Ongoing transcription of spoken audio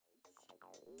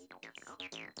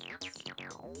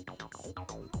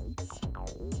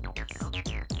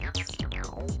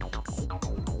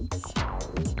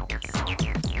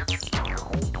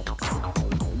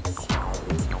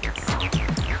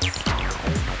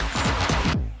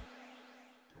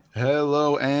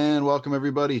Hello and welcome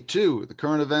everybody to the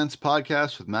Current Events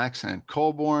Podcast with Max and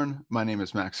Colborn. My name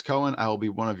is Max Cohen. I will be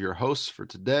one of your hosts for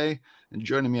today. And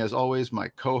joining me as always, my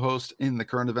co-host in the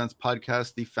Current Events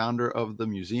Podcast, the founder of the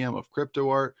Museum of Crypto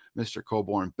Art, Mr.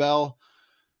 Colborn Bell.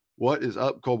 What is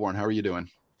up, Colborn? How are you doing?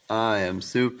 I am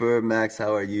super. Max,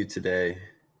 how are you today?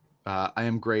 I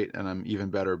am great, and I'm even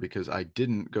better because I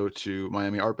didn't go to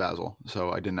Miami Art Basel,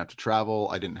 so I didn't have to travel.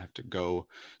 I didn't have to go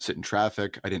sit in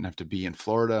traffic. I didn't have to be in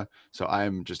Florida, so I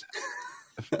am just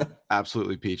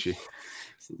absolutely peachy.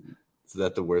 Is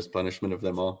that the worst punishment of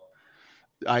them all?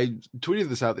 I tweeted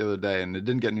this out the other day, and it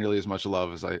didn't get nearly as much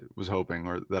love as I was hoping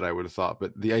or that I would have thought,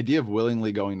 but the idea of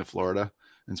willingly going to Florida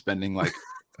and spending like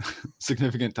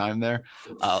significant time there,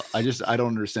 I don't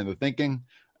understand the thinking.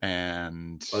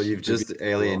 And you've just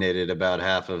alienated about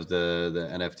half of the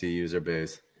NFT user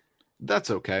base. That's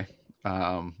okay.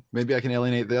 Maybe I can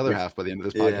alienate the other half by the end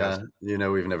of this podcast. Yeah,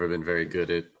 we've never been very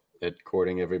good at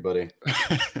courting everybody.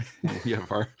 We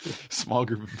have our small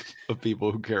group of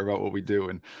people who care about what we do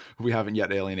and who we haven't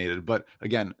yet alienated. But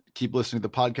again, keep listening to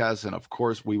the podcast, and of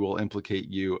course, we will implicate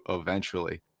you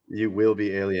eventually. You will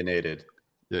be alienated.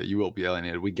 Yeah, you will be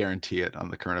alienated. We guarantee it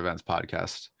on the Current Events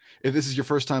Podcast. If this is your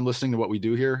first time listening to what we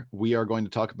do here, we are going to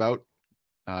talk about,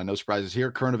 no surprises here,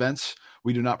 current events.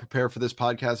 We do not prepare for this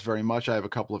podcast very much. I have a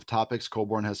couple of topics.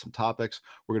 Colborn has some topics.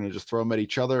 We're going to just throw them at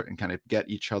each other and kind of get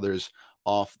each other's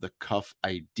off-the-cuff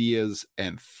ideas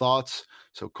and thoughts.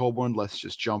 So Colborn, let's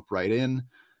just jump right in.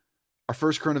 Our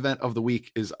first current event of the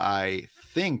week is, I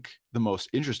think, the most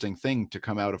interesting thing to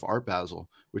come out of Art Basel,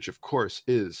 which, of course,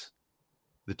 is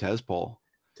the TezPole.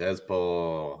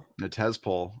 TezPole. The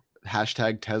TezPole.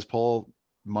 Hashtag TezPole,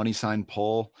 money sign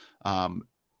poll.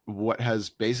 What has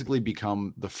basically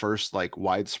become the first like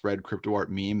widespread crypto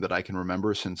art meme that I can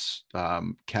remember since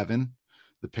Kevin,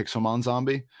 the Pixelmon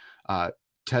zombie.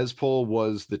 TezPole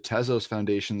was the Tezos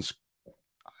Foundation's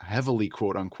heavily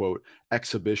quote unquote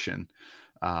exhibition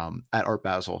at Art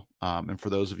Basel. And for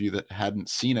those of you that hadn't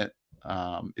seen it,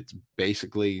 it's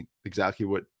basically exactly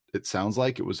what it sounds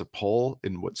like. It was a poll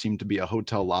in what seemed to be a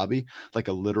hotel lobby, like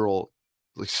a literal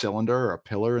like cylinder or a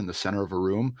pillar in the center of a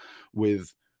room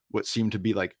with what seemed to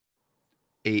be like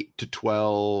 8 to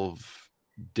 12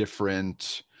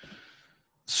 different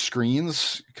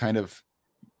screens kind of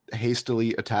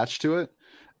hastily attached to it.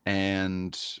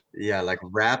 And yeah, like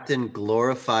wrapped in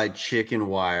glorified chicken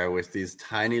wire with these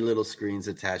tiny little screens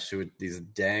attached to it, these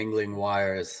dangling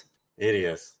wires.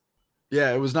 Hideous.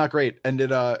 Yeah, it was not great. And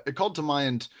it called to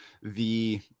mind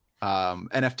the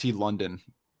NFT London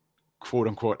quote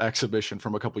unquote exhibition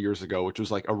from a couple years ago, which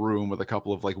was like a room with a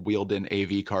couple of like wheeled in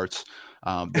AV carts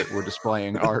that were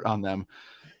displaying art on them.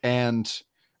 And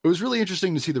it was really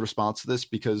interesting to see the response to this,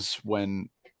 because when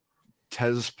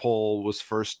TezPole was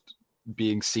first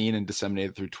being seen and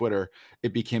disseminated through Twitter,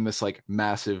 it became this like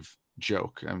massive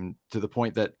joke. And to the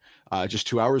point that just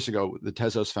 2 hours ago, the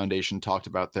Tezos Foundation talked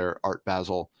about their Art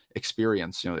Basel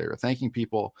experience. They were thanking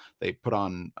people. They put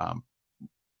on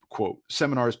quote,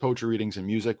 seminars, poetry readings, and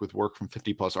music with work from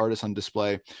 50 plus artists on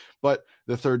display. But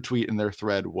the third tweet in their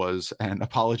thread was an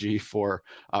apology for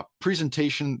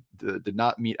presentation that did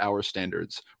not meet our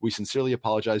standards. We sincerely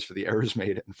apologize for the errors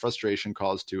made and frustration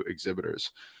caused to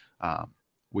exhibitors.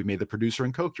 We made the producer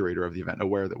and co-curator of the event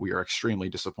aware that we are extremely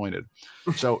disappointed.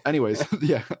 So anyways,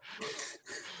 yeah,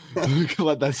 we can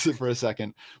let that sit for a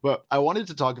second. But I wanted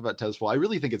to talk about TezPole. I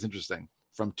really think it's interesting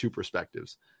from two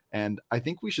perspectives. And I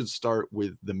think we should start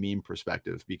with the meme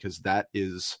perspective, because that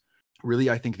is really,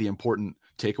 I think, the important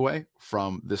takeaway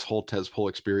from this whole TezPole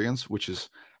experience, which is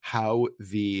how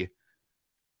the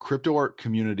crypto art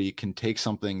community can take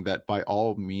something that by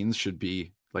all means should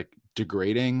be like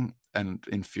degrading and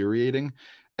infuriating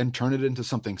and turn it into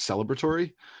something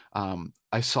celebratory.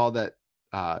 I saw that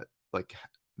like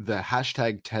the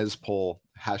hashtag TezPole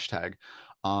hashtag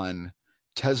on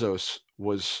Tezos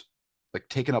was like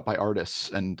taken up by artists,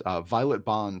 and Violet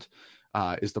Bond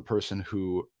is the person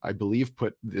who I believe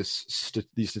put these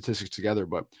statistics together.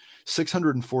 But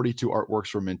 642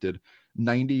 artworks were minted,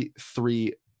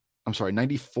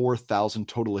 94,000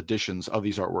 total editions of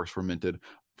these artworks were minted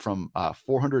from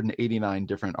 489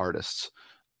 different artists,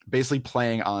 basically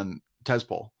playing on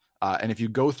TezPole. And if you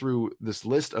go through this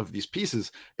list of these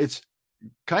pieces, it's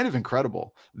kind of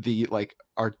incredible, the like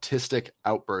artistic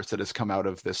outburst that has come out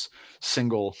of this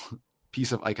single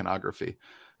piece of iconography.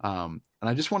 And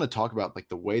I just want to talk about like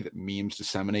the way that memes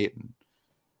disseminate and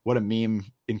what a meme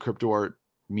in crypto art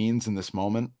means in this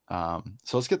moment. So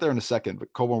let's get there in a second.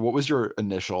 But Colborn, what was your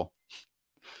initial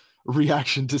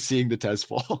reaction to seeing the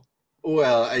TezPole?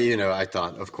 Well, I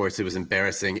thought, of course, it was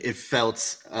embarrassing. It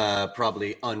felt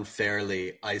probably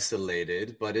unfairly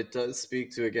isolated, but it does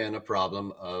speak to, again, a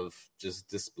problem of just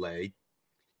display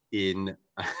in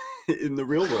in the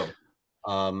real world.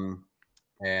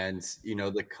 And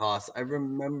the cost. I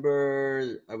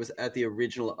remember I was at the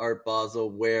original Art Basel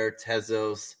where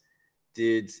Tezos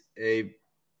did a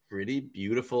pretty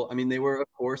beautiful. I mean, they were a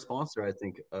core sponsor, I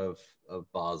think, of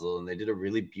Basel, and they did a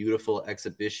really beautiful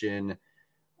exhibition.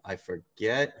 I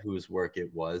forget whose work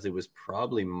it was. It was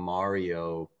probably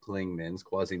Mario Klingman's,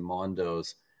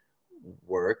 Quasimondo's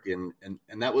work, and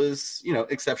that was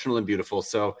exceptional and beautiful.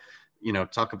 So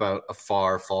talk about a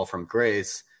far fall from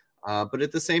grace. But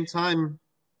at the same time,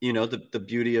 the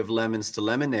beauty of lemons to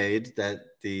lemonade, that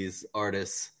these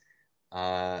artists,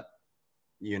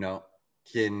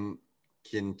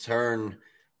 can turn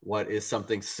what is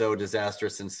something so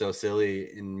disastrous and so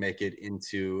silly and make it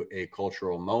into a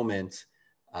cultural moment,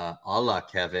 a la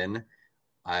Kevin.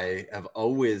 I have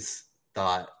always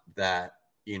thought that,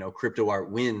 crypto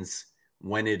art wins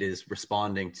when it is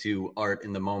responding to art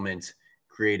in the moment,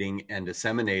 creating and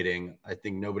disseminating. I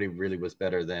think nobody really was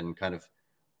better than kind of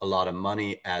a lot of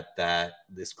money at that,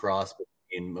 this cross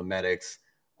between memetics,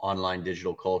 online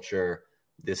digital culture,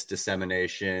 this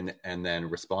dissemination, and then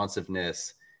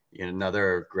responsiveness.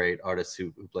 Another great artist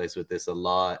who plays with this a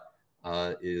lot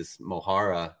is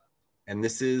Mohara. And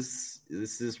this is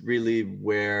really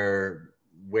where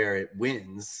it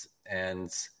wins.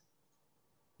 And,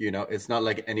 it's not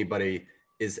like anybody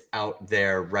is out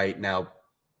there right now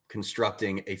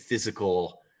constructing a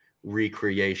physical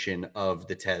recreation of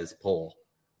the TezPole.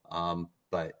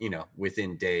 But,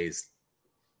 within days,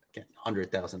 again,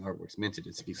 100,000 artworks minted,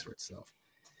 it speaks for itself.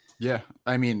 Yeah,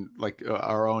 I mean, like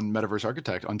our own metaverse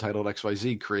architect, Untitled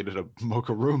XYZ, created a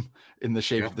mocha room in the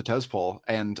shape of the TezPole,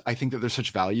 and I think that there's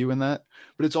such value in that.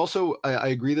 But it's also, I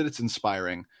agree that it's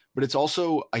inspiring, but it's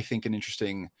also, I think, an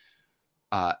interesting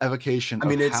evocation.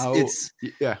 It's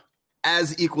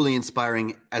as equally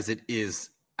inspiring as it is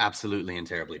absolutely and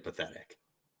terribly pathetic.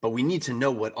 But we need to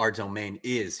know what our domain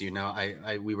is. We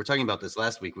were talking about this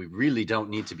last week. We really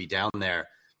don't need to be down there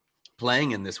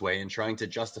playing in this way and trying to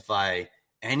justify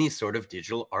any sort of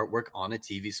digital artwork on a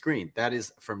TV screen. That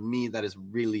is, for me, that is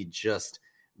really just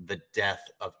the death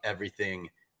of everything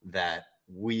that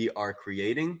we are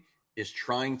creating, is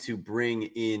trying to bring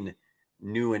in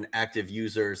new and active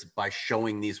users by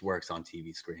showing these works on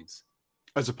TV screens.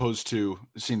 As opposed to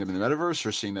seeing them in the metaverse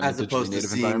or seeing them as in opposed to native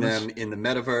seeing them in the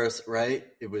metaverse, right?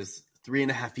 It was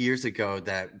 3.5 years ago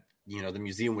that the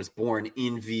museum was born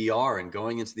in VR, and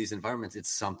going into these environments,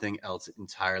 it's something else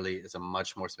entirely. It's a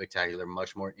much more spectacular,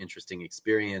 much more interesting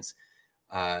experience.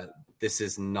 This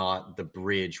is not the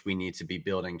bridge we need to be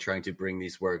building, trying to bring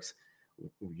these works.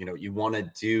 You want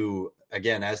to do,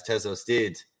 again, as Tezos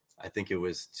did, I think it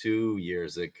was 2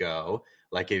 years ago,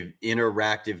 like an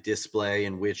interactive display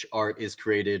in which art is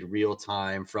created real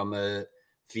time from a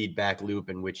feedback loop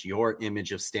in which your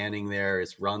image of standing there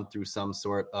is run through some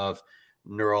sort of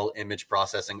neural image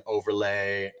processing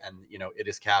overlay, and it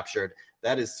is captured.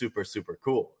 That is super, super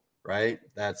cool, right?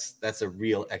 That's a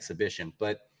real exhibition.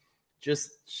 But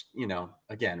just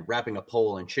again, wrapping a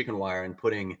pole in chicken wire and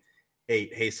putting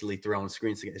 8 hastily thrown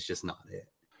screens together, it's just not it.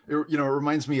 It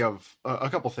reminds me of a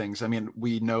couple things. I mean,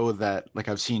 we know that, like,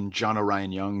 I've seen John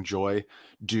Orion Young, Joy,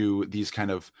 do these kind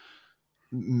of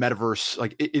metaverse,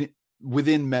 like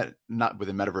within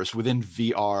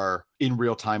VR in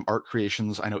real time art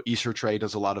creations. I know Easter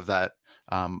does a lot of that.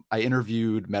 I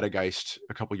interviewed Metageist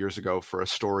a couple years ago for a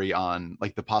story on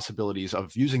like the possibilities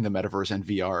of using the metaverse and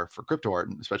VR for crypto art,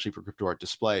 and especially for crypto art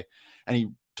display. And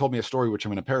he told me a story, which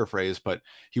I'm going to paraphrase, but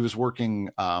he was working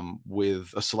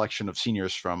with a selection of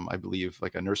seniors from, I believe,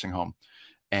 like a nursing home.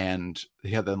 And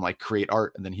he had them like create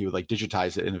art, and then he would like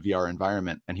digitize it in a VR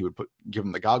environment, and he would give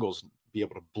them the goggles and be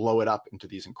able to blow it up into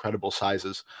these incredible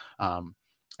sizes. And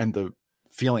the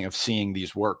feeling of seeing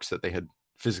these works that they had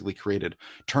physically created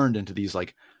turned into these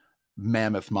like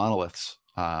mammoth monoliths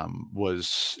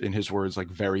was, in his words, like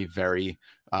very, very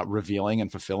revealing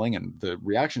and fulfilling. And the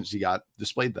reactions he got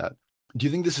displayed that. Do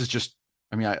you think this is just,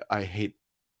 I mean, I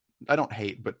don't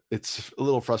hate, but it's a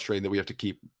little frustrating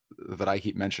that I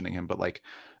keep mentioning him, but like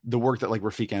the work that like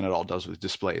Rafik Anadol does with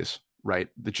displays, right?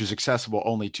 Which is accessible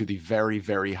only to the very,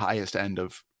 very highest end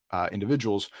of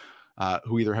individuals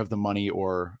who either have the money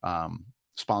or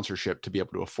sponsorship to be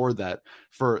able to afford that.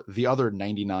 For the other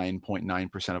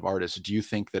 99.9% of artists, do you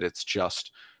think that it's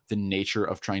just the nature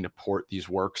of trying to port these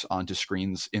works onto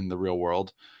screens in the real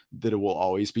world that it will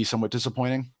always be somewhat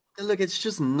disappointing. Look, it's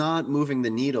just not moving the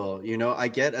needle. I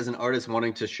get as an artist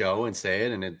wanting to show and say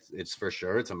it, and it's for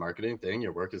sure, it's a marketing thing.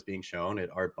 Your work is being shown at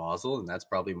Art Basel, and that's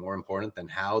probably more important than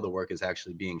how the work is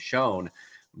actually being shown.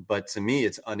 But to me,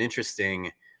 it's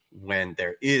uninteresting when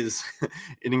there is,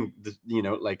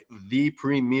 like the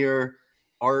premier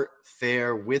art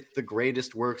fair with the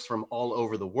greatest works from all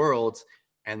over the world,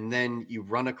 and then you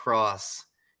run across,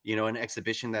 an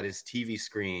exhibition that is TV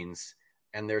screens,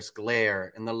 and there's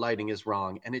glare and the lighting is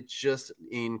wrong, and it just,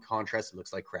 in contrast,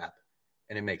 looks like crap,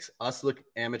 and it makes us look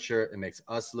amateur, it makes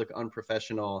us look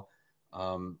unprofessional,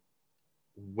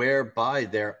 whereby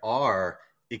there are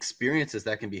experiences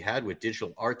that can be had with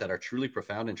digital art that are truly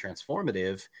profound and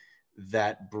transformative,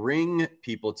 that bring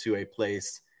people to a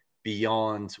place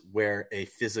beyond where a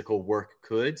physical work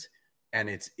could. And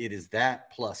it is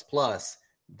that plus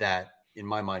that, in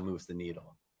my mind, moves the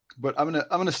needle. But I'm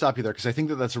gonna stop you there, because I think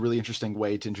that that's a really interesting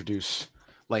way to introduce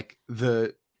like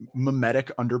the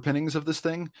mimetic underpinnings of this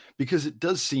thing, because it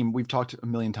does seem, we've talked a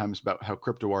million times about how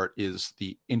crypto art is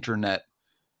the internet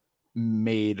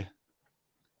made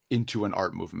into an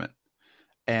art movement,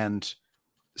 and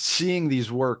seeing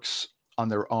these works on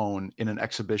their own in an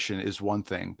exhibition is one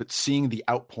thing, but seeing the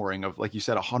outpouring of, like you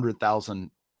said,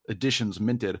 100,000 editions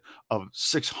minted of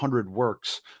 600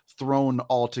 works thrown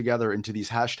all together into these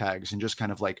hashtags and just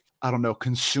kind of like, I don't know,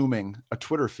 consuming a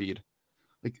Twitter feed,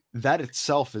 like that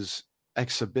itself is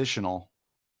exhibitional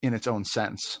in its own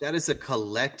sense. That is a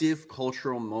collective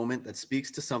cultural moment that speaks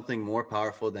to something more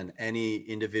powerful than any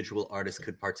individual artist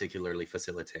could particularly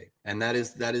facilitate. And that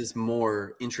is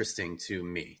more interesting to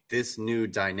me. This new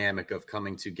dynamic of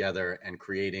coming together and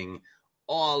creating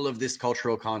all of this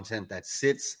cultural content that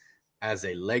sits as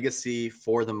a legacy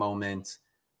for the moment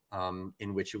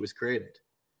in which it was created.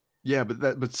 Yeah,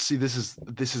 but see, this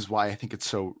is why I think it's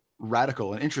so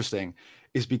radical and interesting,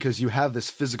 is because you have this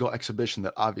physical exhibition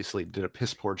that obviously did a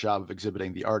piss poor job of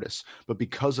exhibiting the artists, but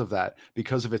because of that,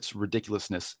 because of its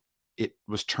ridiculousness, it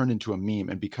was turned into a meme,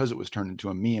 and because it was turned into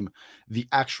a meme, the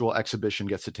actual exhibition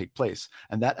gets to take place,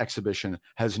 and that exhibition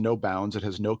has no bounds, it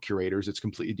has no curators, it's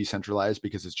completely decentralized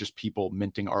because it's just people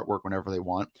minting artwork whenever they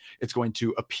want. It's going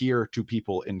to appear to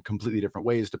people in completely different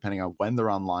ways depending on when they're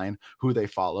online, who they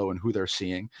follow, and who they're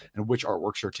seeing, and which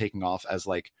artworks are taking off as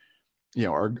like,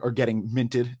 are getting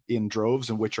minted in droves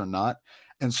and which are not.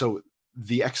 And so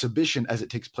the exhibition, as it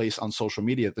takes place on social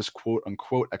media, this quote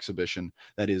unquote exhibition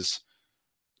that is,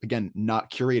 again, not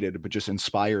curated, but just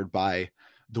inspired by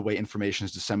the way information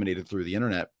is disseminated through the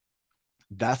internet,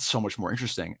 that's so much more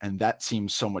interesting. And that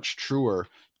seems so much truer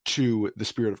to the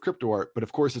spirit of crypto art. But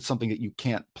of course, it's something that you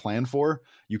can't plan for,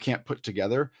 you can't put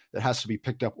together, that has to be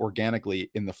picked up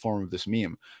organically in the form of this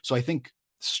meme. So I think,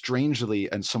 strangely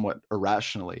and somewhat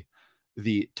irrationally,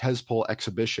 the TezPole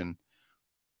exhibition,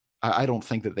 I don't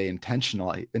think that they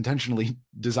intentionally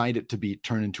designed it to be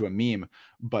turned into a meme,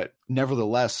 but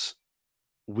nevertheless,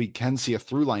 we can see a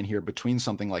through line here between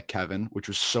something like Kevin, which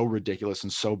was so ridiculous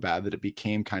and so bad that it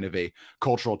became kind of a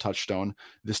cultural touchstone,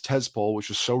 this TezPole, which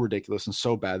was so ridiculous and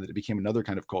so bad that it became another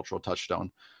kind of cultural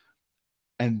touchstone,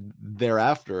 and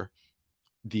thereafter,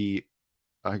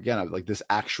 like this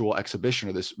actual exhibition,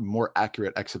 or this more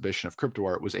accurate exhibition of crypto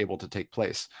art, was able to take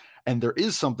place. And there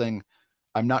is something,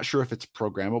 I'm not sure if it's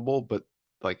programmable, but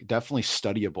like definitely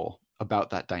studyable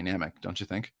about that dynamic, don't you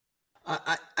think?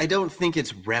 I don't think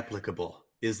it's replicable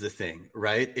is the thing,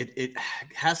 right? It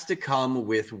has to come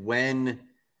with when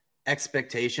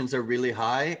expectations are really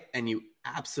high and you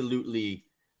absolutely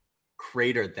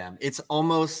cratered them. It's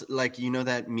almost like,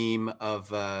 that meme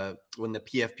of when the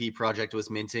PFP project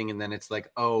was minting, and then it's like,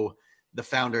 oh, the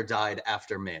founder died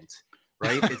after mint,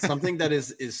 right? It's something that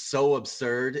is so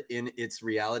absurd in its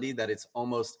reality that it's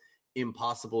almost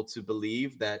impossible to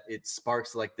believe that it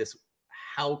sparks like this.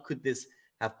 How could this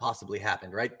have possibly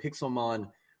happened, right?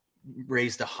 Pixelmon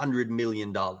raised $100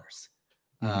 million.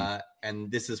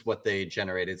 And this is what they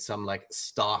generated, some like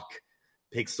stock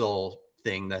pixel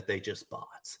thing that they just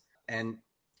bought. And,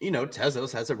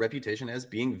 Tezos has a reputation as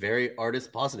being very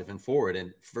artist positive and forward.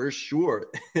 And for sure,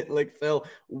 it like fell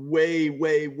way,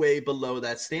 way, way below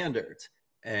that standard.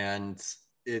 And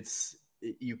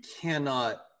you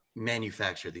cannot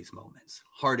manufacture these moments,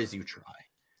 hard as you try.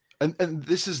 And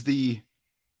this is the,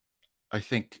 I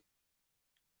think,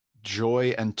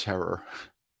 joy and terror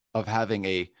of having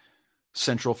a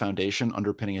central foundation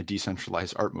underpinning a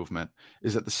decentralized art movement,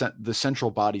 is that the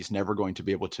central body is never going to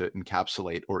be able to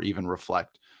encapsulate or even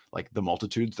reflect like the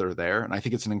multitudes that are there. And I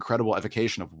think it's an incredible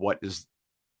evocation of what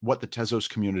the Tezos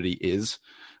community is,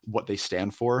 what they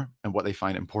stand for, and what they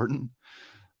find important,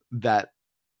 that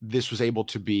this was able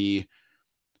to be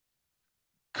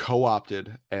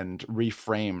co-opted and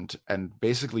reframed and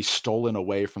basically stolen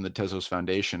away from the Tezos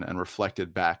Foundation and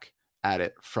reflected back at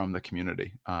it from the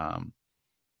community.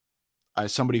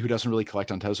 As somebody who doesn't really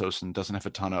collect on Tezos and doesn't have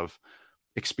a ton of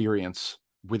experience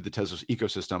with the Tezos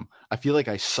ecosystem, I feel like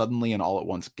I suddenly and all at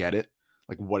once get it,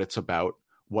 like what it's about,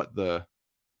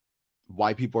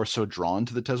 why people are so drawn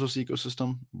to the Tezos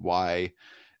ecosystem, why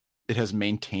it has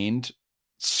maintained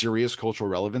serious cultural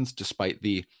relevance despite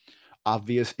the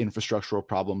obvious infrastructural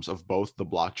problems of both the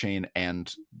blockchain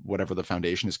and whatever the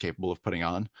foundation is capable of putting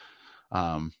on.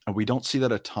 And we don't see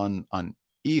that a ton on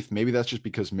ETH. Maybe that's just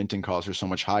because minting costs are so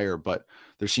much higher, but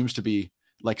there seems to be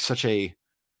like such a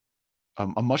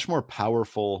much more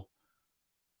powerful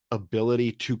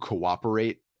ability to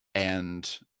cooperate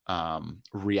and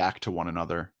react to one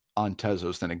another on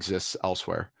Tezos than exists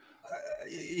elsewhere.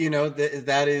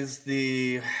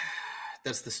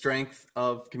 That's the strength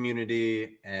of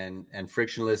community and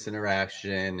frictionless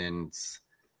interaction, and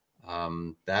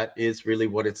that is really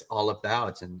what it's all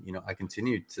about. And I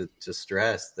continue to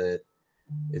stress that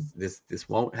this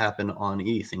won't happen on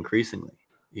ETH increasingly.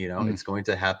 It's going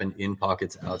to happen in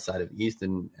pockets outside of ETH,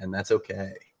 and that's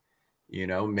okay.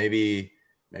 Maybe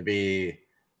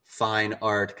fine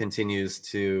art continues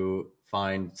to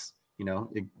find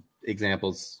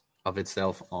examples of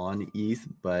itself on ETH,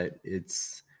 but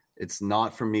it's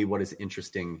not for me what is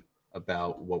interesting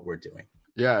about what we're doing.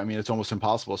 Yeah, I mean, it's almost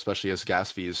impossible, especially as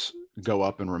gas fees go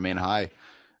up and remain high.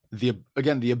 The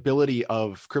ability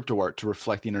of crypto art to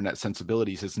reflect the internet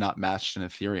sensibilities is not matched in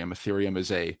Ethereum. Ethereum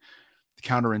is a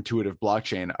counterintuitive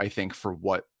blockchain, I think, for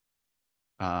what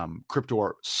crypto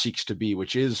art seeks to be,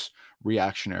 which is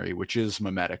reactionary, which is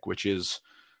mimetic, which is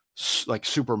like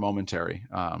super momentary.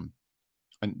 And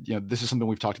this is something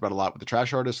we've talked about a lot with the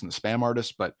trash artists and the spam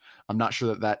artists, but I'm not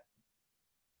sure that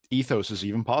ethos is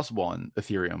even possible on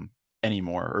Ethereum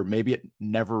anymore, or maybe it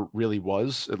never really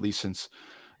was, at least since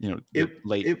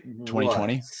late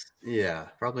 2020. Yeah,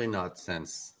 probably not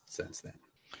since then.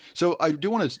 So I do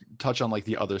want to touch on like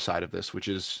the other side of this, which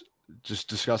is just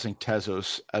discussing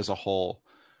Tezos as a whole,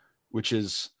 which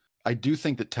is I do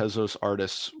think that Tezos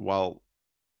artists, while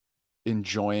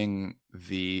enjoying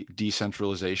the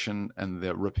decentralization and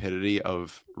the rapidity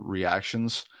of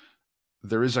reactions,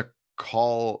 there is a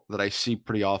call that I see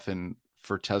pretty often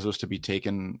for Tezos to be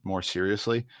taken more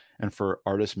seriously and for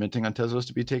artists minting on Tezos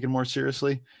to be taken more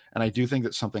seriously. And I do think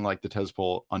that something like the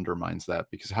TezPole undermines that,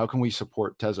 because how can we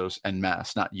support Tezos en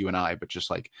masse, not you and I, but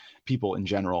just like people in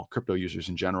general, crypto users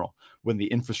in general, when the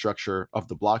infrastructure of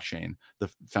the blockchain, the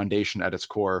foundation at its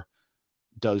core,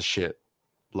 does shit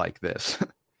like this?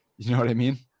 You know what I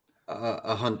mean?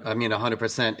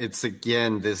 100%. It's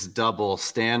again this double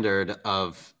standard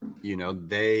of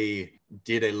they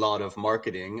did a lot of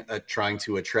marketing trying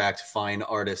to attract fine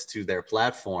artists to their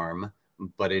platform,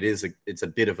 but it's a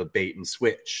bit of a bait and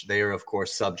switch. They are of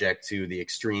course subject to the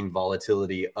extreme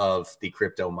volatility of the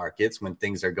crypto markets. When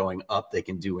things are going up, they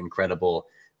can do incredible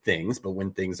things, but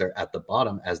when things are at the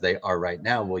bottom, as they are right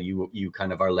now, well, you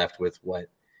kind of are left with what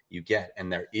you get.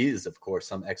 And there is of course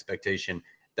some expectation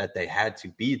that they had to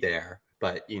be there.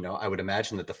 But, I would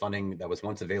imagine that the funding that was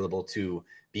once available to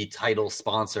be title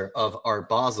sponsor of Art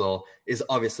Basel is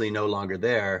obviously no longer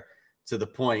there, to the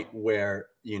point where,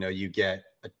 you get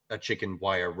a chicken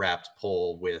wire wrapped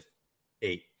pole with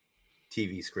 8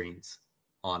 TV screens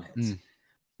on it.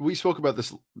 We spoke about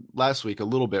this last week a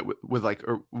little bit with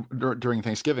during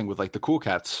Thanksgiving with like the Cool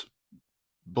Cats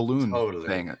balloon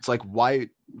thing. It's like, why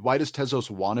does Tezos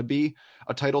want to be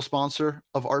a title sponsor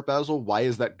of Art Basel? Why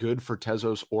is that good for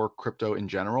Tezos or crypto in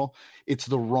general? It's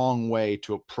the wrong way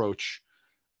to approach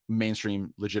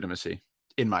mainstream legitimacy,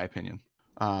 in my opinion.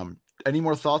 Any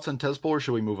more thoughts on TezPole, or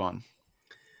should we move on?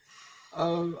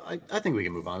 I think we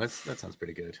can move on. That sounds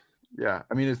pretty good. Yeah,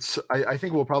 I mean, I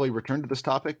think we'll probably return to this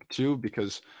topic too,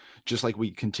 because just like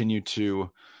we continue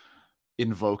to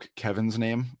invoke Kevin's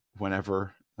name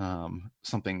whenever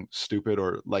something stupid,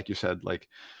 or like you said, like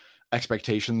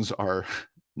expectations are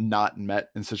not met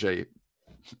in such a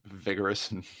vigorous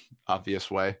and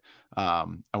obvious way. I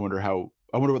wonder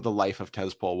what the life of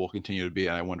TezPole will continue to be,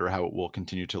 and I wonder how it will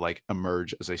continue to like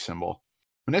emerge as a symbol.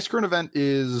 The next current event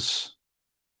is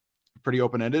pretty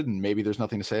open-ended, and maybe there's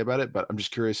nothing to say about it, but I'm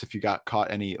just curious if you got caught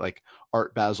any like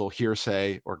Art Basel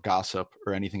hearsay or gossip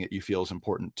or anything that you feel is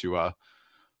important to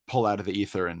pull out of the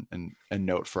ether and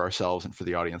note for ourselves and for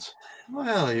the audience.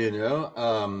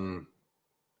 Well,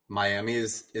 Miami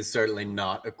is certainly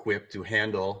not equipped to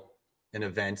handle an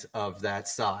event of that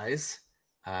size.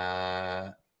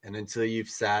 And until you've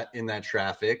sat in that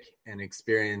traffic and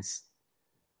experienced,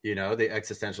 the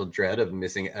existential dread of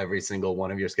missing every single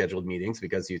one of your scheduled meetings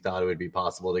because you thought it would be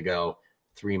possible to go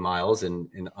 3 miles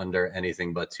in under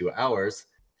anything but 2 hours,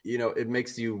 it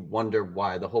makes you wonder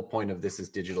why. The whole point of this is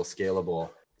digital scalable.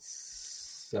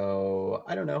 So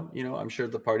I don't know, I'm sure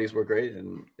the parties were great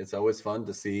and it's always fun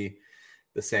to see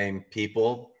the same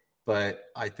people. But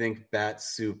I think Bat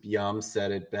Soup Yum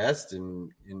said it best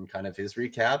in kind of his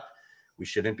recap. We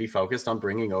shouldn't be focused on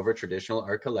bringing over traditional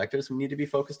art collectors. We need to be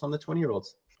focused on the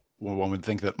 20-year-olds. Well, one would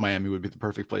think that Miami would be the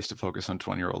perfect place to focus on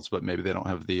 20-year-olds, but maybe they don't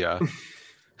have the I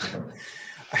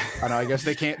know, I guess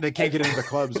they can't get into the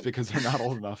clubs because they're not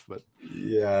old enough, but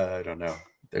yeah, I don't know.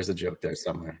 There's a joke there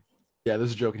somewhere. Yeah,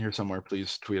 there's a joke in here somewhere.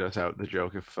 Please tweet us out the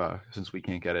joke if since we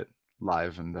can't get it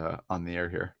live and on the air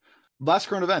here. Last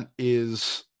current event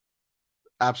is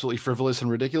absolutely frivolous and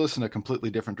ridiculous in a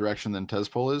completely different direction than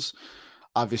TezPole is.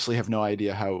 Obviously have no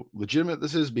idea how legitimate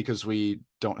this is because we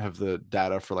don't have the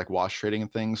data for like wash trading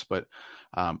and things, but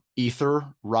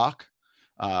EtherRock,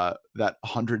 that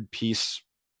 100-piece,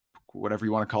 whatever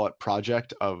you want to call it,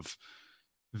 project of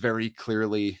very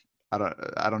clearly,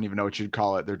 I don't even know what you'd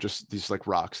call it. They're just these like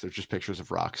rocks. They're just pictures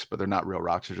of rocks, but they're not real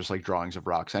rocks. They're just like drawings of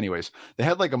rocks. Anyways, they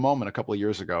had like a moment a couple of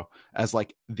years ago as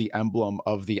like the emblem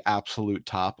of the absolute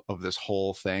top of this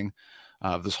whole thing.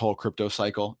 This whole crypto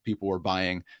cycle. People were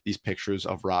buying these pictures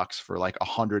of rocks for like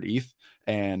 100 ETH,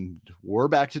 and we're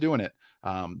back to doing it.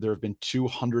 There have been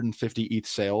 250 ETH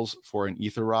sales for an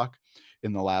EtherRock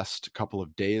in the last couple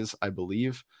of days, I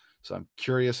believe. So I'm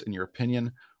curious, in your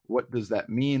opinion, what does that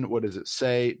mean? What does it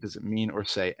say? Does it mean or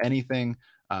say anything?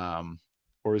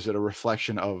 Or is it a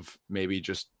reflection of maybe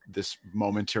just this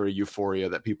momentary euphoria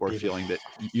that people are feeling that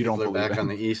you don't believe back in? On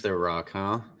the EtherRock,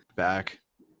 huh? Back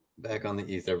on the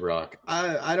EtherRock.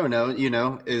 I don't know.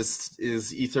 Is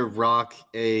EtherRock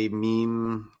a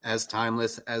meme as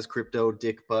timeless as crypto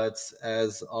dick butts,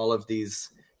 as all of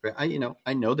these? I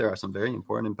know there are some very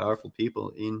important and powerful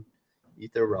people in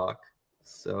EtherRock.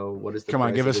 So what is the Come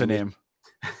on, give us a name.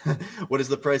 What is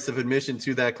the price of admission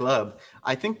to that club?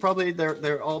 I think probably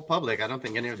they're all public. I don't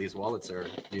think any of these wallets are,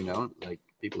 like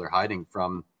people are hiding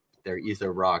from their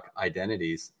EtherRock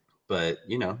identities. But,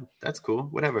 that's cool.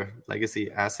 Whatever.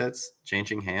 Legacy assets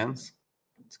changing hands.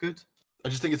 It's good. I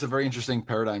just think it's a very interesting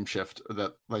paradigm shift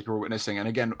that like we're witnessing. And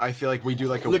again, I feel like we do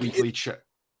like a weekly check.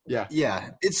 Yeah.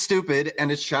 Yeah. It's stupid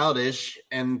and it's childish.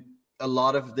 And a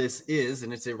lot of this is,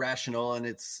 and it's irrational and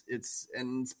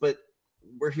but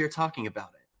we're here talking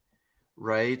about it.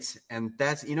 Right. And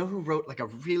that's, who wrote like a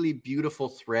really beautiful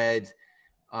thread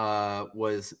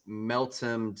was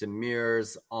Meltem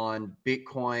Demir's on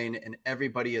Bitcoin, and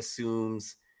everybody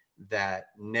assumes that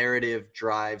narrative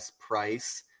drives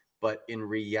price, but in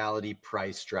reality,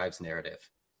 price drives narrative.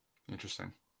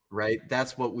 Interesting. Right?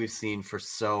 That's what we've seen for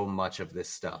so much of this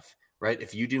stuff, right?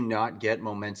 If you do not get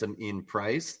momentum in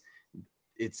price,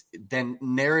 then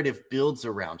narrative builds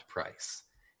around price.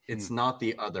 It's not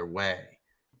the other way.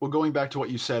 Well, going back to what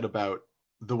you said about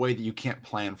the way that you can't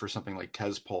plan for something like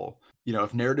TezPole,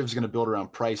 if narrative is going to build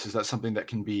around price, is that something that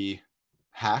can be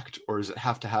hacked, or does it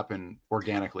have to happen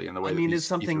organically in the way? It's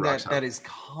something that is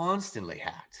constantly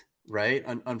hacked, right?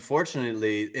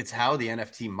 Unfortunately, it's how the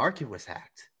NFT market was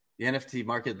hacked. The NFT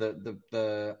market,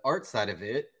 the art side of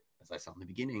it, as I saw in the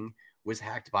beginning, was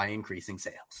hacked by increasing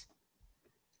sales.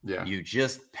 Yeah, you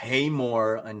just pay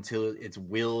more until it's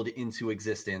willed into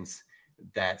existence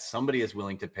that somebody is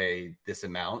willing to pay this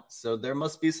amount. So there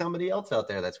must be somebody else out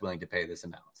there that's willing to pay this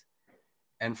amount.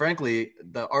 And frankly,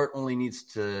 the art only needs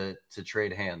to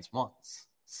trade hands once.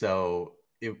 So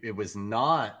it was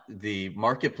not the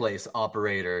marketplace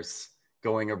operators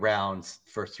going around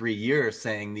for 3 years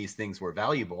saying these things were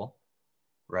valuable,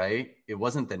 right? It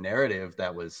wasn't the narrative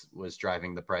that was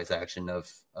driving the price action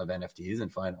of NFTs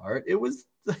and fine art. It was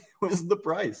the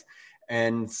price.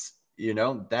 And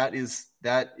that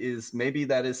is maybe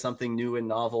that is something new and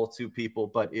novel to people,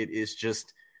 but it is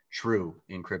just true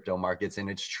in crypto markets. And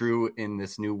it's true in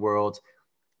this new world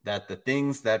that the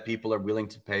things that people are willing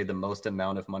to pay the most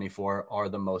amount of money for are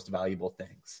the most valuable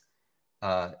things.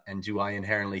 And do I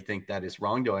inherently think that is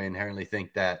wrong? Do I inherently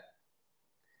think that,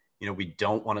 we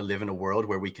don't want to live in a world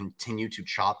where we continue to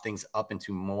chop things up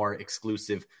into more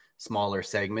exclusive, smaller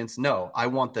segments? No, I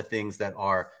want the things that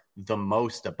are the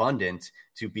most abundant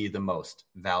to be the most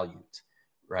valued,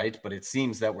 right? But it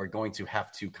seems that we're going to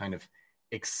have to kind of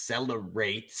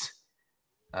accelerate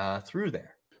through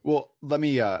there. Well, let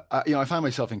me, I find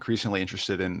myself increasingly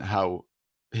interested in how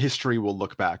history will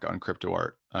look back on crypto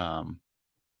art.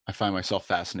 I find myself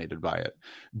fascinated by it.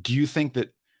 Do you think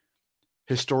that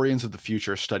historians of the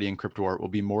future studying crypto art will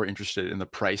be more interested in the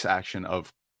price action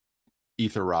of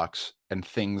EtherRocks and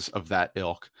things of that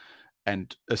ilk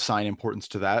and assign importance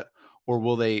to that? Or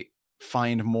will they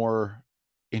find more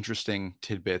interesting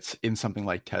tidbits in something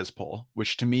like TezPole,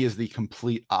 which to me is the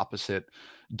complete opposite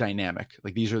dynamic.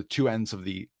 Like these are two ends of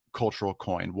the cultural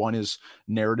coin. One is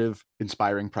narrative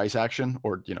inspiring price action,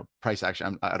 or price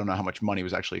action. I don't know how much money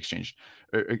was actually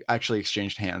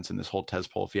exchanged hands in this whole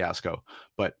TezPole fiasco,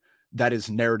 but that is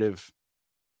narrative.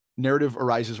 Narrative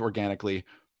arises organically,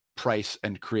 price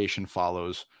and creation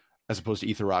follows, as opposed to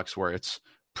EtherRocks, where it's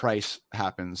price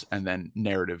happens and then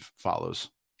narrative follows.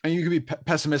 And you can be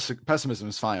pessimistic. Pessimism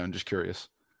is fine. I'm just curious.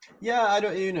 Yeah, I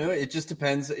don't. It just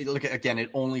depends. Look, again, it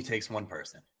only takes one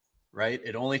person, right?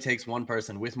 It only takes one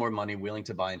person with more money willing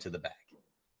to buy into the bag.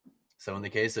 So in the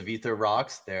case of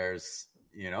EtherRocks, there's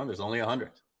only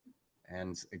 100.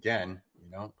 And again,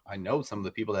 I know some of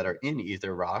the people that are in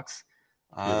EtherRocks.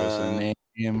 Give us a name.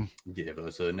 Give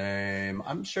us a name.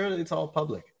 I'm sure it's all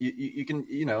public. You can,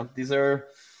 these are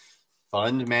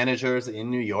fund managers in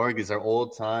New York. These are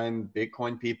old time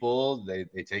Bitcoin people. They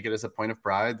take it as a point of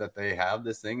pride that they have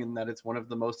this thing and that it's one of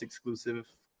the most exclusive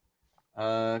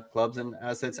clubs and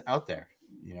assets out there.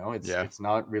 It's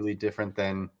not really different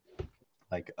than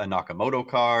like a Nakamoto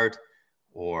card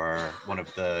or one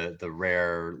of the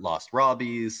rare lost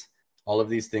Robbies. All of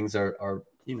these things are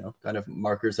kind of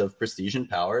markers of prestige and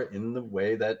power in the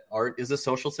way that art is a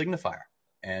social signifier.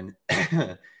 And,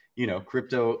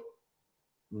 crypto,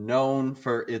 known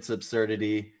for its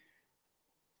absurdity,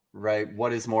 right?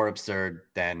 What is more absurd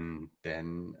than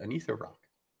an EtherRock?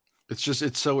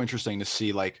 It's so interesting to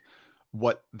see like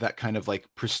what that kind of like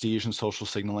prestige and social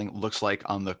signaling looks like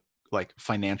on the like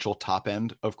financial top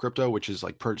end of crypto, which is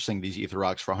like purchasing these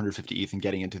EtherRocks for 150 ETH and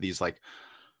getting into these like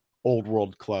old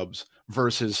world clubs,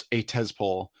 versus a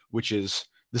TezPole, which is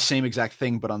the same exact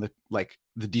thing, but on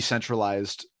the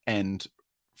decentralized end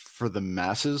for the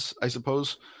masses, I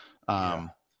suppose,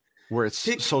 where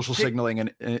it's social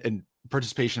signaling and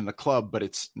participation in the club, but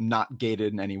it's not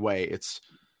gated in any way. It's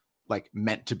like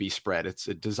meant to be spread.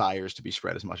 It desires to be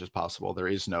spread as much as possible. There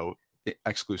is no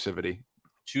exclusivity.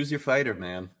 Choose your fighter,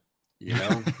 man.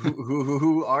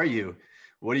 Who are you?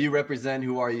 What do you represent?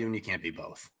 Who are you? And you can't be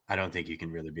both. I don't think you can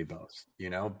really be both,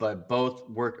 but both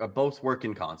work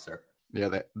in concert.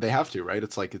 Yeah, they have to, right?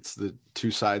 It's like it's the two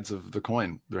sides of the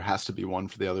coin. There has to be one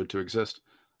for the other to exist.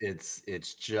 It's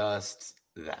just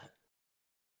that.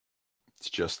 It's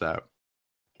just that.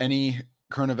 Any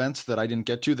current events that I didn't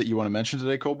get to that you want to mention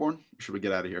today, Colborn? Or should we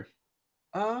get out of here?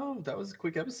 Oh, that was a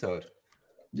quick episode.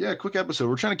 Yeah, quick episode.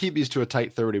 We're trying to keep these to a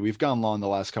tight 30. We've gone long the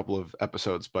last couple of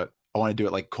episodes, but I want to do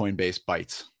it like Coinbase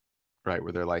bites, right?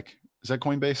 Where they're like, is that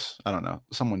Coinbase? I don't know.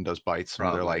 Someone does bites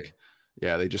where they're like,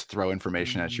 yeah, they just throw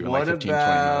information at you in like 15, 20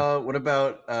 minutes. What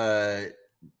about, I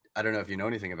don't know if you know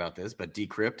anything about this, but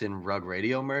Decrypt and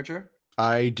RugRadio merger?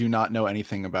 I do not know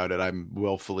anything about it. I'm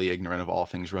willfully ignorant of all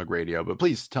things RugRadio, but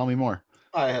please tell me more.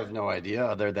 I have no idea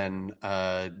other than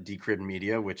Decrypt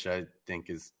Media, which I think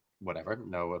is whatever,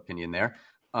 no opinion there.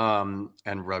 And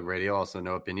RugRadio, also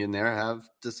no opinion there, have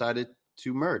decided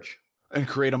to merge. And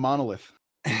create a monolith.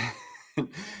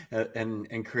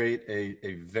 and create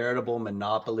a veritable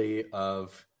monopoly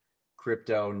of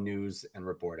crypto news and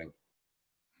reporting.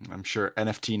 I'm sure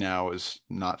NFT Now is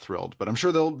not thrilled, but I'm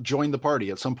sure they'll join the party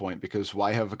at some point, because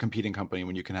why have a competing company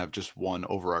when you can have just one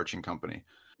overarching company?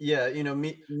 Yeah,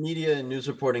 media and news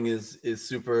reporting is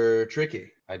super tricky.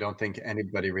 I don't think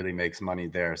anybody really makes money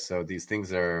there. So these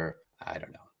things are, I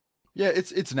don't know. Yeah,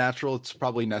 it's natural. It's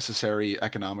probably necessary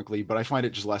economically, but I find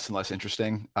it just less and less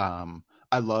interesting.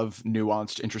 I love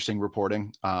nuanced, interesting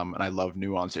reporting, and I love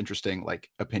nuanced, interesting like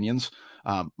opinions.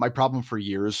 My problem for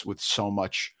years with so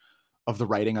much of the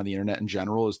writing on the internet in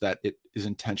general is that it is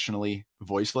intentionally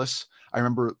voiceless. I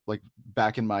remember like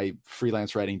back in my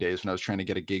freelance writing days when I was trying to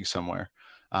get a gig somewhere,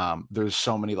 there's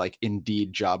so many like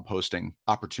Indeed job posting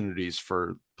opportunities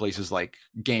for places like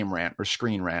Game Rant or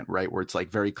Screen Rant, right? Where it's like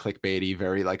very clickbaity,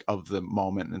 very like of the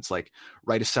moment. And it's like,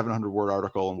 write a 700-word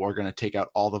article and we're going to take out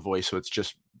all the voice. So it's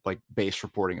just like base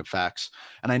reporting of facts.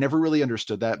 And I never really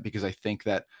understood that, because I think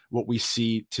that what we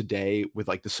see today with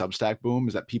like the Substack boom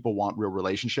is that people want real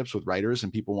relationships with writers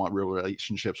and people want real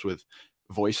relationships with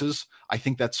voices. I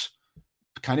think that's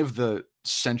kind of the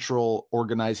central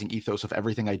organizing ethos of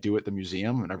everything I do at the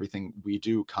museum and everything we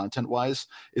do content wise,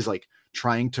 is like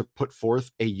trying to put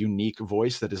forth a unique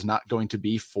voice that is not going to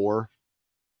be for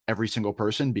every single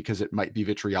person, because it might be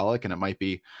vitriolic and it might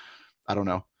be, I don't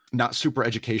know, not super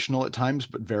educational at times,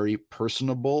 but very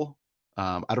personable.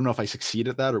 I don't know if I succeed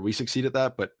at that or we succeed at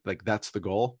that, but like that's the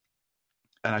goal.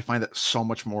 And I find that so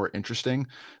much more interesting,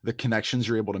 the connections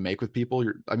you're able to make with people.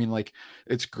 I mean, like,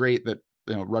 it's great that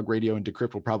RugRadio and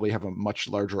Decrypt will probably have a much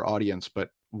larger audience, but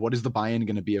what is the buy-in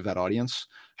going to be of that audience?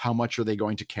 How much are they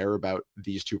going to care about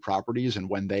these two properties? And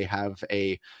when they have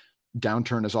a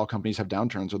downturn, as all companies have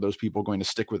downturns, are those people going to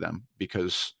stick with them?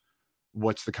 Because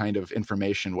what's the kind of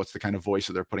information, what's the kind of voice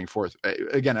that they're putting forth?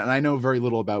 Again, and I know very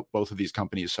little about both of these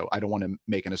companies, so I don't want to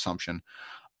make an assumption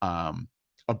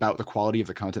about the quality of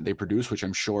the content they produce, which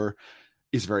I'm sure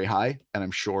is very high, and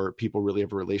I'm sure people really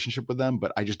have a relationship with them,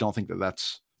 but I just don't think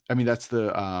that's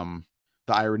the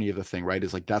irony of the thing, right?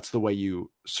 Is like, that's the way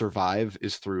you survive,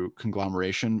 is through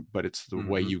conglomeration, but it's the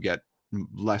way you get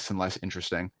less and less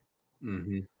interesting.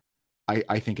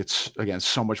 I think it's, again,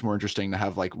 so much more interesting to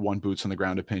have like one boots on the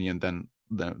ground opinion than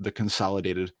the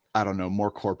consolidated, I don't know,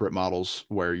 more corporate models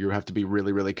where you have to be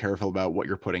really, really careful about what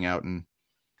you're putting out. And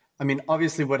I mean,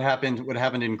 obviously what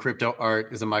happened in crypto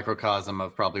art is a microcosm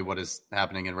of probably what is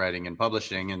happening in writing and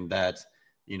publishing, and that,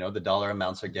 the dollar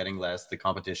amounts are getting less, the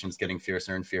competition is getting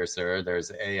fiercer and fiercer.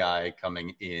 There's AI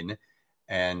coming in,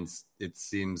 and it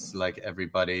seems like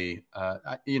everybody,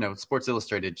 Sports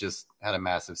Illustrated just had a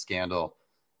massive scandal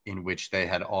in which they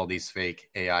had all these fake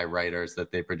AI writers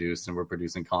that they produced and were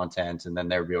producing content, and then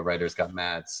their real writers got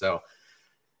mad. So,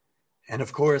 and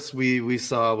of course, we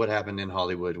saw what happened in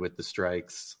Hollywood with the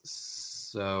strikes.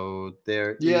 So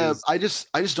I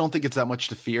just don't think it's that much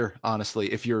to fear,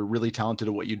 honestly. If you're really talented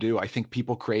at what you do, I think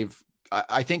people crave.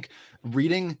 I think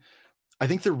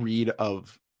the read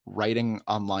of writing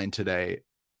online today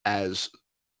as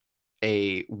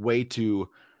a way to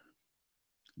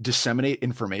disseminate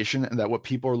information, and that what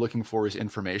people are looking for is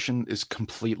information, is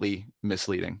completely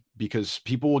misleading, because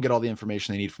people will get all the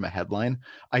information they need from a headline.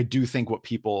 I do think what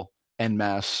people en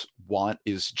masse want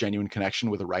is genuine connection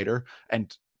with a writer,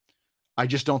 and I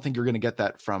just don't think you're going to get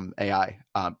that from AI.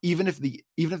 Even if the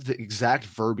exact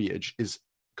verbiage is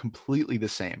completely the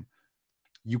same,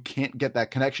 you can't get that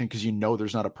connection because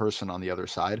there's not a person on the other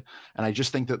side. And I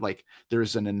just think that like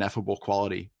there's an ineffable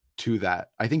quality to that.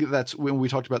 I think that's when we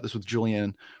talked about this with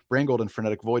Julian Brangold and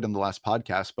Frenetic Void on the last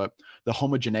podcast, but the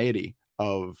homogeneity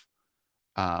of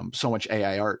so much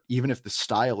AI art, even if the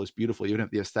style is beautiful, even if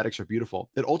the aesthetics are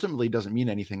beautiful, it ultimately doesn't mean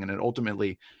anything. And it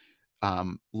ultimately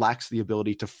lacks the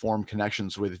ability to form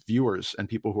connections with viewers and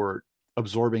people who are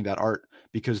absorbing that art,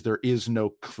 because there is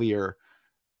no clear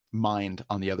mind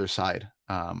on the other side.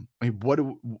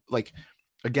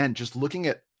 Again, just looking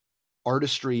at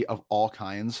artistry of all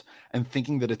kinds and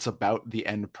thinking that it's about the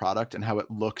end product and how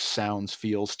it looks, sounds,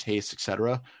 feels, tastes,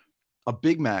 etc. A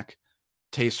Big Mac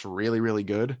tastes really, really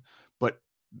good, but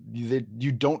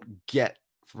you don't get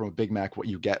from a Big Mac what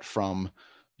you get from,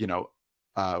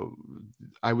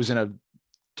 I was in a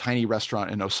tiny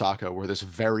restaurant in Osaka where this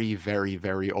very, very,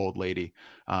 very old lady,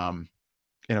 in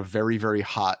a very, very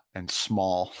hot and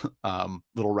small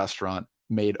little restaurant,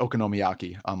 made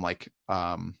okonomiyaki on like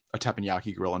a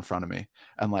teppanyaki grill in front of me.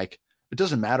 And like, it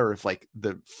doesn't matter if like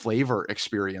the flavor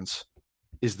experience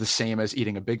is the same as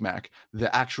eating a Big Mac.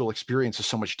 The actual experience is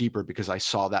so much deeper because I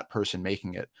saw that person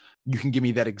making it. You can give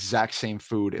me that exact same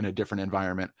food in a different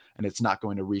environment, and it's not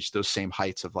going to reach those same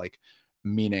heights of like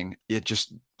meaning.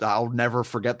 I'll never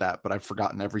forget that, but I've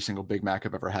forgotten every single Big Mac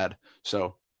I've ever had.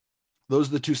 So those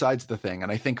are the two sides of the thing.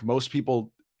 And I think most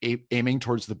people aiming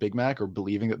towards the Big Mac or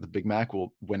believing that the Big Mac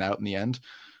will win out in the end,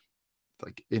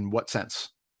 like in what sense,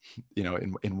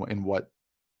 in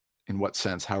what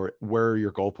sense, where are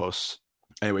your goalposts?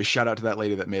 Anyway, shout out to that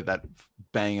lady that made that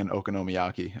banging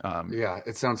okonomiyaki. Yeah,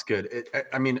 it sounds good.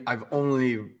 I've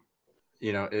only,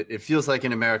 it feels like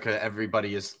in America,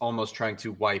 everybody is almost trying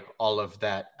to wipe all of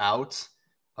that out.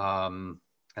 And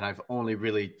I've only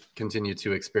really continued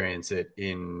to experience it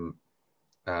in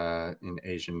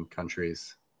Asian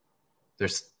countries.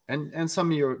 And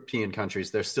some European countries,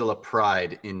 there's still a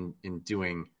pride in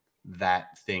doing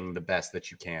that thing the best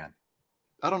that you can.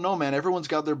 I don't know, man. Everyone's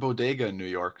got their bodega in New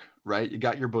York, right? You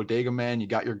got your bodega man, you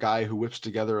got your guy who whips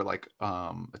together like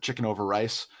a chicken over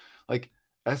rice. Like,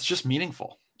 that's just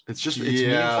meaningful. It's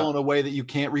meaningful in a way that you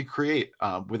can't recreate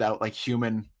without like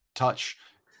human touch.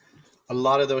 A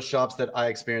lot of those shops that I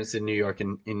experienced in New York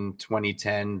in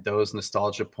 2010, those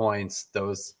nostalgia points,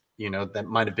 those, that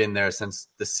might have been there since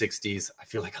the 60s. I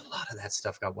feel like a lot of that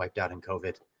stuff got wiped out in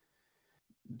COVID.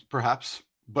 Perhaps.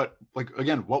 But like,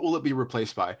 again, what will it be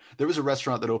replaced by? There was a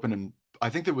restaurant that opened in, I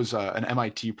think there was an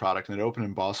MIT product, and it opened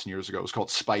in Boston years ago. It was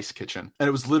called Spice Kitchen. And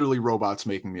it was literally robots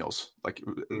making meals. Like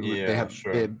they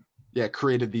had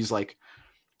created these like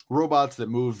robots that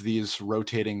moved these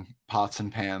rotating pots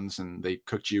and pans, and they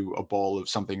cooked you a bowl of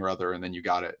something or other, and then you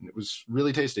got it. And it was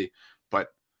really tasty. But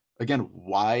again,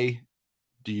 why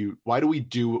do we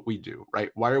do what we do,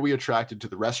 right? Why are we attracted to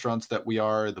the restaurants that we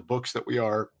are, the books that we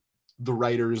are, the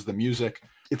writers, the music.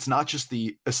 It's not just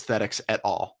the aesthetics at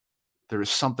all. There is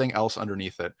something else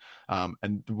underneath it.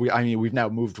 And we've now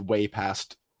moved way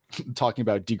past talking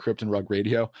about Decrypt and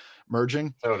RugRadio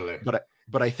merging. Totally.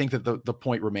 But I think that the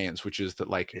point remains, which is that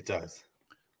like it does.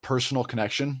 Personal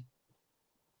connection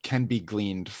can be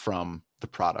gleaned from the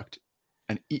product,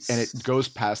 and it goes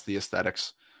past the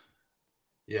aesthetics.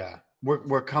 Yeah,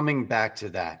 we're coming back to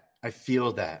that. I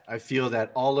feel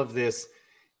that all of this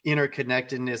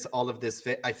interconnectedness, all of this,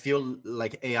 I feel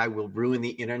like AI will ruin the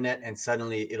internet, and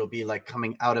suddenly it'll be like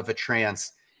coming out of a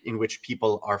trance in which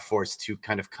people are forced to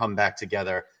kind of come back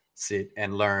together, sit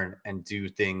and learn and do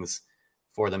things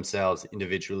for themselves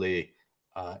individually.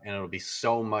 And it'll be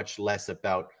so much less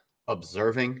about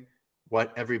observing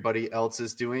what everybody else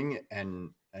is doing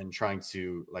and trying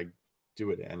to like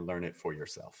do it and learn it for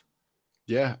yourself.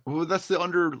 Yeah, well, that's the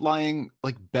underlying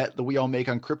like bet that we all make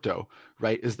on crypto,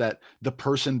 right? Is that the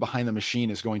person behind the machine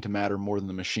is going to matter more than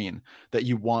the machine. That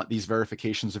you want these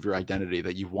verifications of your identity,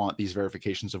 that you want these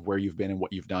verifications of where you've been and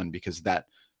what you've done, because that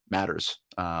matters.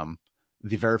 The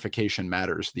verification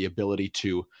matters. The ability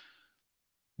to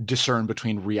discern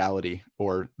between reality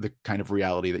or the kind of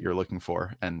reality that you're looking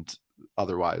for and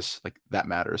otherwise, like that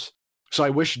matters. So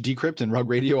I wish Decrypt and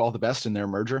RugRadio all the best in their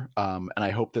merger, and I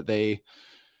hope that they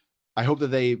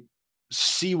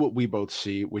see what we both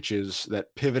see, which is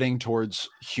that pivoting towards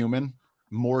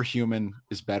more human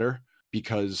is better,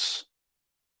 because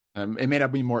it may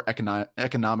not be more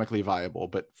economically viable,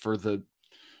 but for the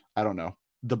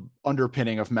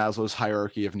underpinning of Maslow's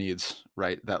hierarchy of needs,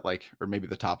 right? That like, or maybe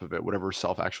the top of it, whatever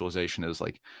self-actualization is,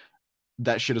 like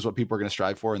that shit is what people are going to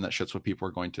strive for, and that shit's what people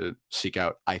are going to seek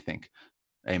out, I think.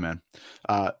 Amen.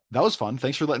 That was fun.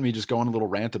 Thanks for letting me just go on a little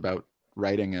rant about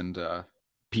writing and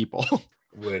people.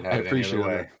 I appreciate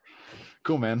it.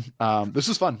 Cool, man. This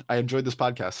is fun. I enjoyed this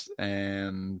podcast,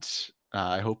 and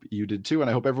I hope you did too. And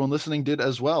I hope everyone listening did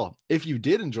as well. If you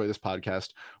did enjoy this podcast,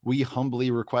 we humbly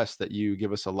request that you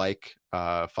give us a like,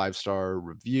 5-star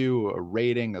review, a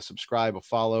rating, a subscribe, a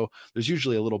follow. There's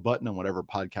usually a little button on whatever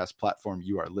podcast platform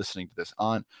you are listening to this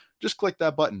on. Just click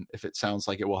that button if it sounds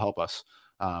like it will help us.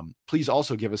 Please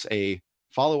also give us a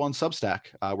follow on Substack,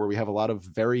 where we have a lot of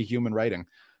very human writing.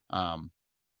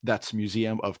 That's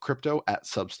Museum of Crypto at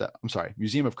Substack. I'm sorry,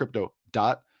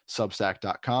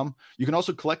 museumofcrypto.substack.com. You can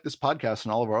also collect this podcast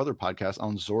and all of our other podcasts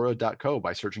on Zora.co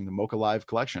by searching the Mocha Live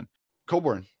collection.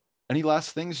 Colborn, any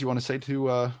last things you want to say to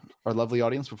our lovely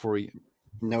audience before we...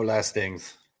 No last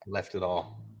things. Left it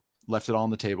all on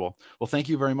the table. Well, thank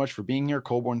you very much for being here,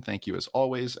 Colborn. Thank you as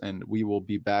always, and we will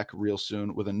be back real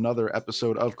soon with another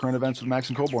episode of Current Events with Max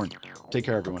and Colborn. Take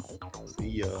care, everyone. See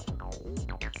ya.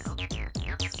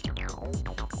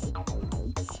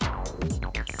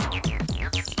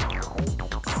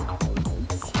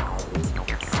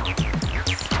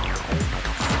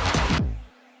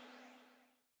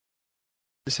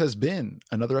 This has been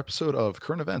another episode of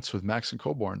Current Events with Max and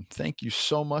Colborn. Thank you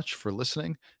so much for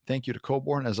listening. Thank you to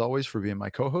Colborn, as always, for being my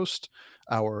co-host.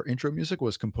 Our intro music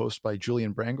was composed by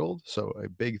Julian Brangold, so a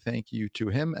big thank you to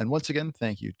him. And once again,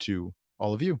 thank you to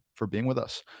all of you for being with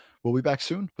us. We'll be back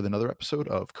soon with another episode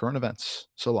of Current Events.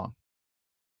 So long.